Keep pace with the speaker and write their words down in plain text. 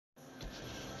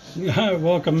Yeah,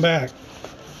 welcome back.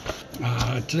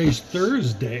 Today's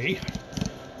Thursday,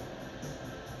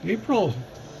 April.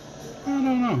 I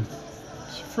don't know.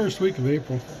 It's the first week of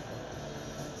April.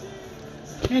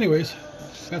 Anyways,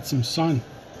 got some sun.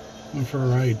 Went for a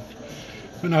ride.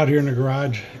 Been out here in the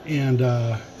garage and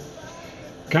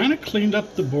kind of cleaned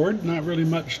up the board. Not really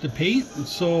much to paint,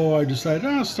 so I decided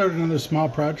I'll start another small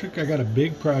project. I got a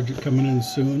big project coming in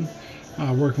soon.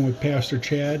 Working with Pastor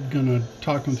Chad. Gonna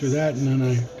talk him through that, and then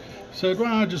I said,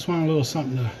 well, I just want a little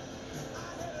something to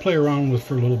play around with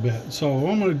for a little bit. So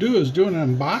what I'm going to do is do an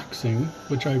unboxing,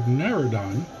 which I've never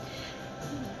done.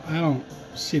 I don't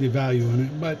see the value in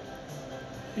it, but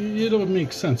it'll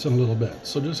make sense in a little bit.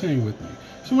 So just hang with me.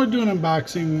 So we're doing an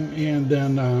unboxing and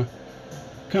then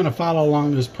kind of follow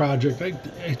along this project.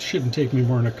 It shouldn't take me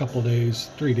more than a couple days,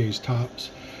 3 days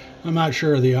tops. I'm not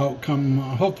sure of the outcome.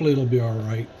 Hopefully it'll be all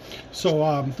right.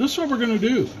 So this is what we're going to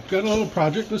do. Got a little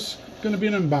project. This is going to be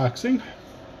an unboxing.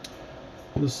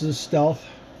 This is Stealth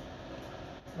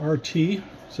RT.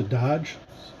 It's a Dodge.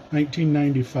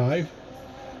 1995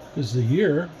 is the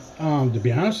year. To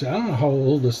be honest, I don't know how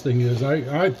old this thing is.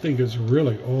 I think it's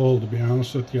really old, to be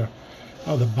honest with you.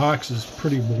 Oh, the box is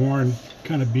pretty worn,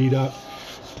 kind of beat up.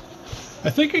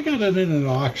 I think I got it in an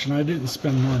auction. I didn't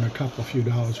spend more than a few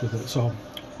dollars with it. So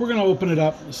we're going to open it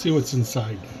up and see what's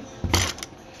inside.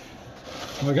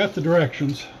 Well, I got the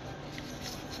directions.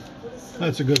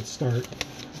 That's a good start,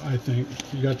 I think.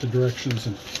 You got the directions,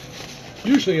 and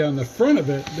usually on the front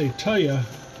of it they tell you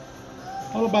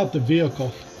all about the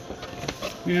vehicle.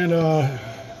 And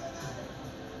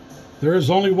there is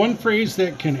only one phrase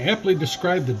that can aptly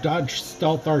describe the Dodge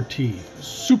Stealth RT: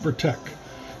 super tech.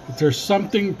 If there's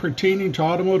something pertaining to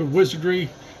automotive wizardry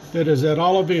that is at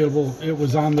all available, it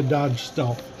was on the Dodge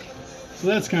Stealth. So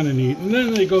that's kind of neat. And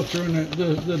then they go through, and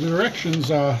the directions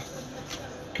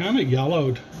kind of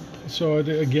yellowed. So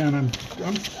again, I'm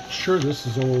sure this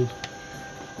is old.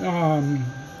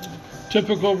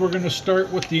 Typical, we're going to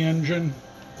start with the engine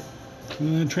and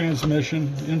then the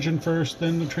transmission. Engine first,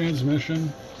 then the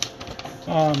transmission.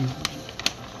 Now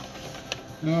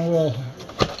we'll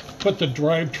put the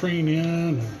drivetrain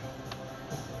in, and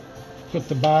put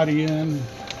the body in.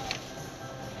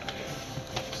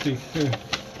 Let's see here.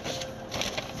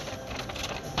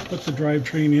 Put the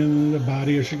drivetrain in the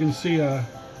body. As you can see,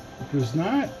 there's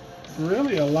not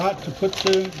really a lot to put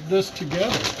this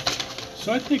together.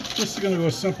 So I think this is going to go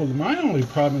simple. My only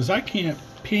problem is I can't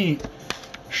paint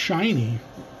shiny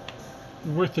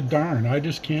worth a darn. I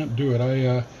just can't do it.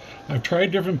 I've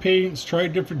tried different paints,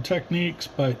 tried different techniques,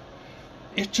 but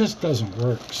it just doesn't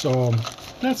work. So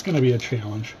that's going to be a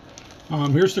challenge.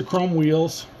 Here's the chrome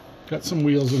wheels. Got some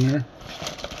wheels in there.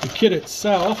 The kit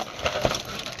itself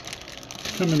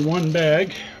come in one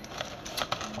bag.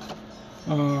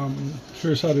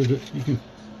 Here's how to do. You can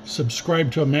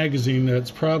subscribe to a magazine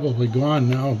that's probably gone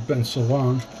now. It's been so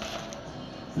long.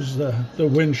 This is the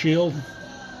windshield.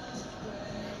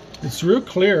 It's real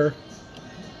clear.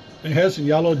 It hasn't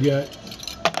yellowed yet.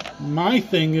 My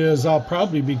thing is I'll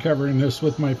probably be covering this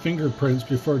with my fingerprints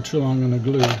before too long on the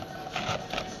glue.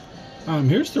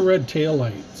 Here's the red tail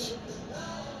lights.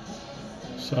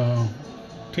 So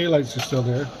tail lights are still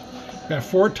there. Got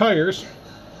 4 tires.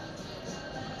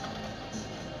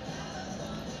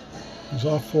 There's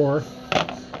all 4.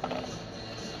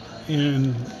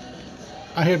 And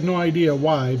I have no idea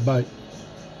why, but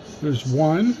there's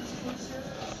 1,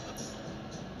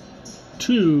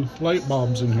 2 light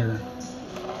bulbs in here.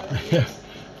 I have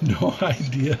no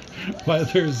idea why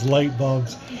there's light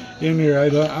bulbs in here.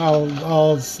 I'll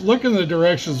look in the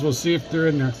directions. We'll see if they're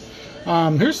in there.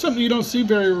 Here's something you don't see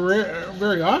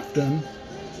very often.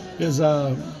 Is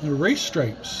the race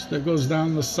stripes that goes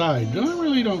down the side. I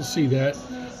really don't see that.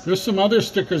 There's some other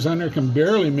stickers on there, can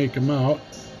barely make them out.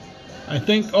 I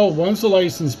think, oh, one's the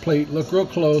license plate. Look real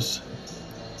close.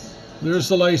 There's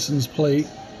the license plate.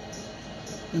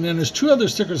 And then there's 2 other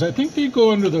stickers. I think they go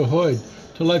under the hood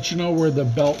to let you know where the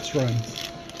belts run.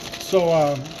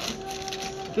 So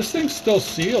this thing's still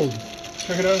sealed.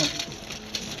 Check it out.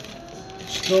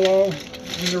 Still all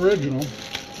in the original.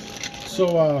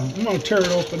 So I'm going to tear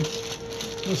it open.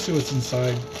 Let's see what's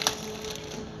inside.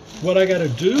 What I got to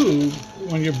do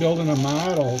when you're building a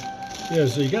model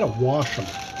is you got to wash them.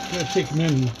 You got to take them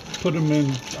in, put them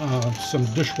in some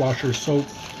dishwasher soap,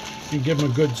 and give them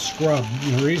a good scrub.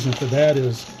 And the reason for that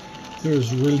is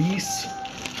there's release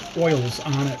oils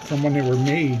on it from when they were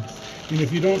made. And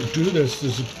if you don't do this,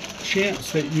 there's a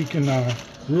chance that you can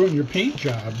ruin your paint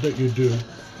job that you do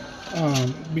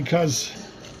because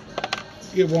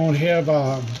it won't have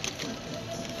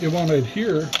it won't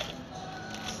adhere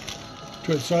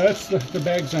to it. So that's the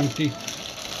bag's empty.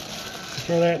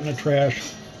 throw that in the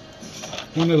trash.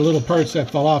 One of the little parts that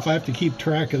fell off, I have to keep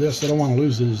track of this. I don't want to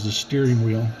lose it, is the steering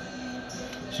wheel.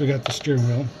 So we got the steering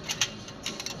wheel.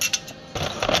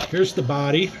 Here's the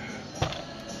body.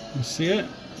 You see it?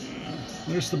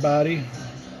 There's the body.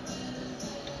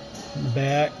 In the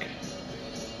back.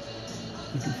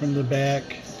 Looking from the back.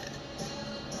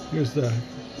 Here's the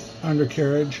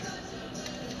undercarriage.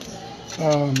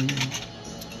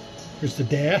 Here's the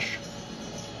dash.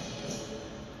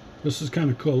 This is kind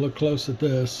of cool. Look close at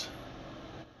this.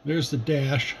 There's the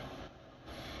dash.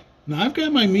 Now I've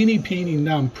got my mini painting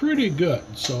down pretty good,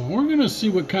 so we're going to see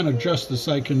what kind of justice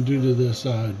I can do to this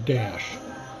dash.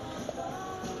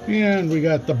 And we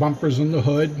got the bumpers and the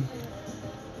hood.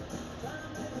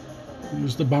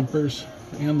 Here's the bumpers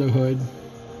and the hood.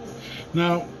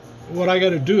 Now what I got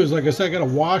to do is, like I said, I got to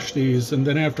wash these, and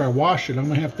then after I wash it, I'm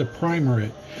going to have to primer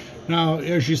it. Now,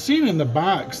 as you've seen in the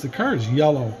box, the car is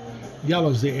yellow. Yellow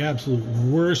is the absolute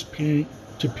worst paint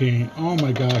to paint. Oh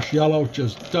my gosh, yellow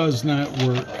just does not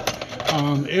work.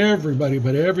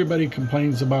 Everybody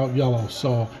complains about yellow,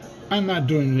 so I'm not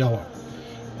doing yellow.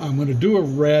 I'm going to do a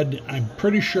red. I'm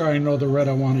pretty sure I know the red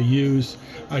I want to use.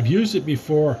 I've used it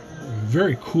before.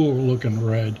 Very cool looking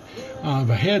red. I've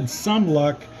had some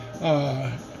luck.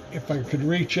 If I could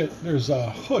reach it, there's a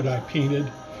hood I painted,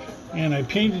 and I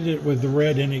painted it with the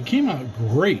red, and it came out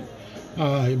great.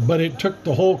 But it took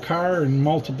the whole car and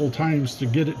multiple times to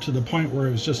get it to the point where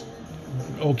it was just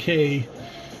okay.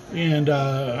 And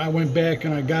I went back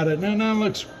and I got it, and now it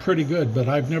looks pretty good, but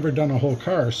I've never done a whole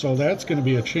car, so that's going to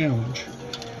be a challenge.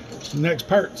 The next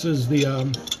parts is the,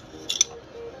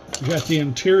 we got the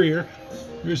interior.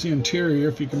 Here's the interior,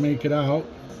 if you can make it out.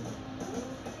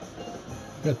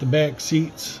 Got the back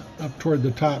seats up toward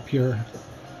the top here,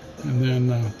 and then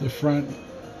the front.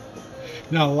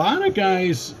 Now a lot of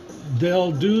guys,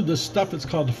 they'll do the stuff that's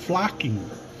called flocking,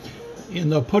 and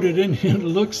they'll put it in and it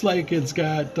looks like it's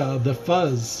got the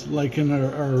fuzz like in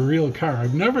a real car.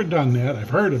 I've never done that. I've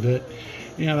heard of it,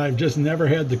 and I've just never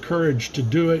had the courage to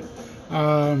do it.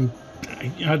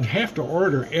 I'd have to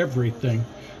order everything,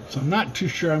 so I'm not too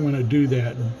sure I'm going to do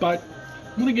that, but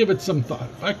I'm going to give it some thought.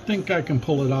 If I think I can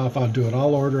pull it off, I'll do it.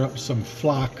 I'll order up some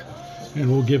flock and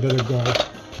we'll give it a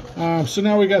go. So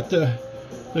now we got the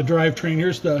drivetrain.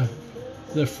 Here's the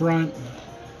front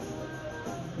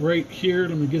right here.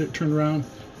 Let me get it turned around.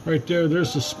 Right there,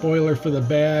 there's the spoiler for the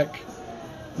back.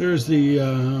 There's the,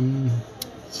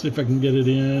 let's see if I can get it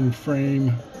in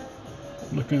frame.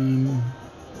 Looking,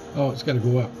 oh, it's got to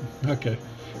go up. Okay.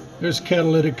 There's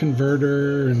catalytic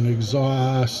converter and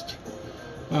exhaust.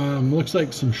 Looks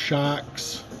like some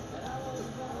shocks.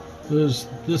 There's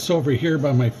this over here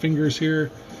by my fingers here.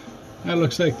 That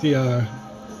looks like the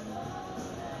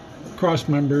cross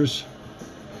members.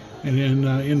 And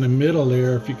then in the middle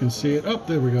there, if you can see it, oh,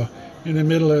 there we go. In the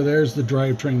middle there's the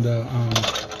drivetrain, the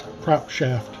prop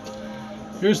shaft.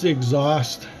 Here's the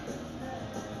exhaust.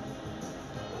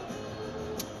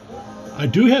 I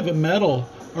do have a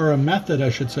method, I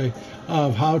should say,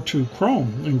 of how to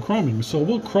chrome and chroming. So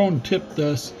we'll chrome tip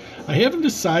this. I haven't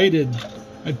decided.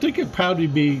 I think it'd probably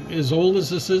be, as old as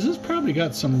this is, it's probably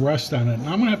got some rust on it. And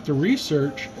I'm gonna have to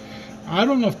research. I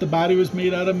don't know if the body was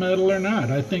made out of metal or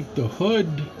not. I think the hood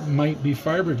might be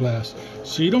fiberglass.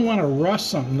 So you don't want to rust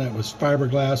something that was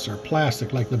fiberglass or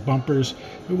plastic, like the bumpers.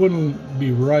 It wouldn't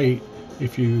be right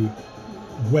if you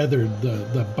weathered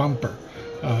the bumper.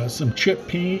 Some chip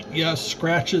paint, yes.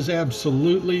 Scratches,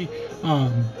 absolutely.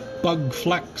 Bug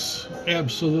flecks,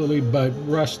 absolutely, but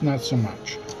rust not so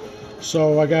much.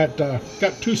 So I got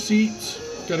two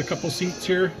seats. Got a couple seats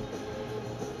here.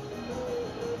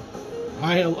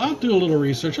 I'll do a little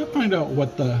research. I'll find out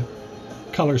what the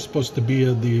color's supposed to be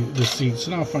of the seats,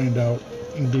 and I'll find out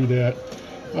and do that.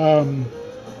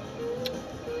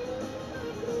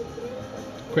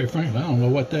 Quite frankly, I don't know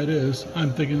what that is.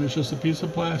 I'm thinking it's just a piece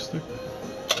of plastic.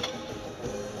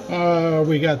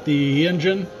 We got the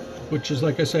engine, which is,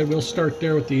 like I said, we'll start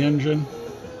there with the engine.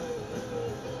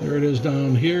 There it is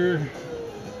down here.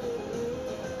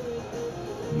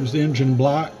 There's the engine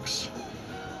blocks.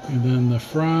 And then the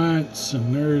fronts,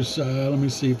 and there's, let me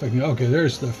see if I can, okay,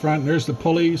 there's the front, there's the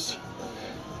pulleys.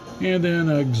 And then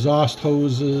exhaust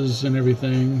hoses and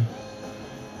everything.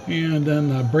 And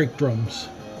then brake drums,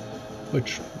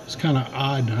 which is kind of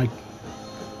odd. I'm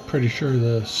pretty sure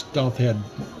the Stealth had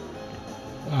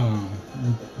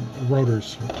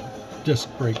rotors, disc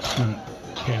brakes, not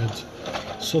pads.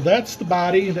 So that's the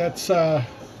body. That's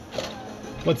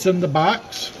what's in the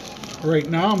box. Right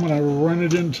now I'm going to run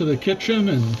it into the kitchen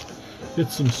and get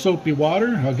some soapy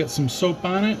water. I'll get some soap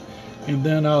on it, and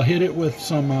then I'll hit it with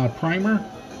some primer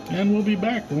and we'll be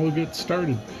back and we'll get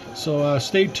started. So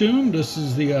stay tuned. This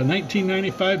is the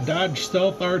 1995 Dodge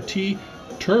Stealth RT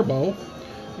Turbo.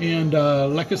 And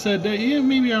like I said, yeah,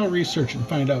 maybe I'll research and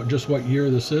find out just what year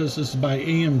this is. This is by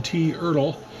AMT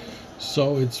Ertl.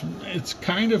 So it's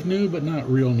kind of new, but not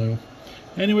real new.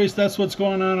 Anyways, that's what's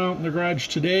going on out in the garage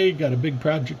today. Got a big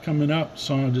project coming up,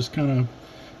 so I'm just kind of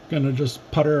gonna just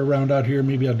putter around out here.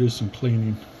 Maybe I'll do some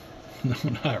cleaning. No,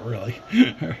 not really.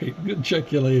 All right, good.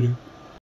 Check you later.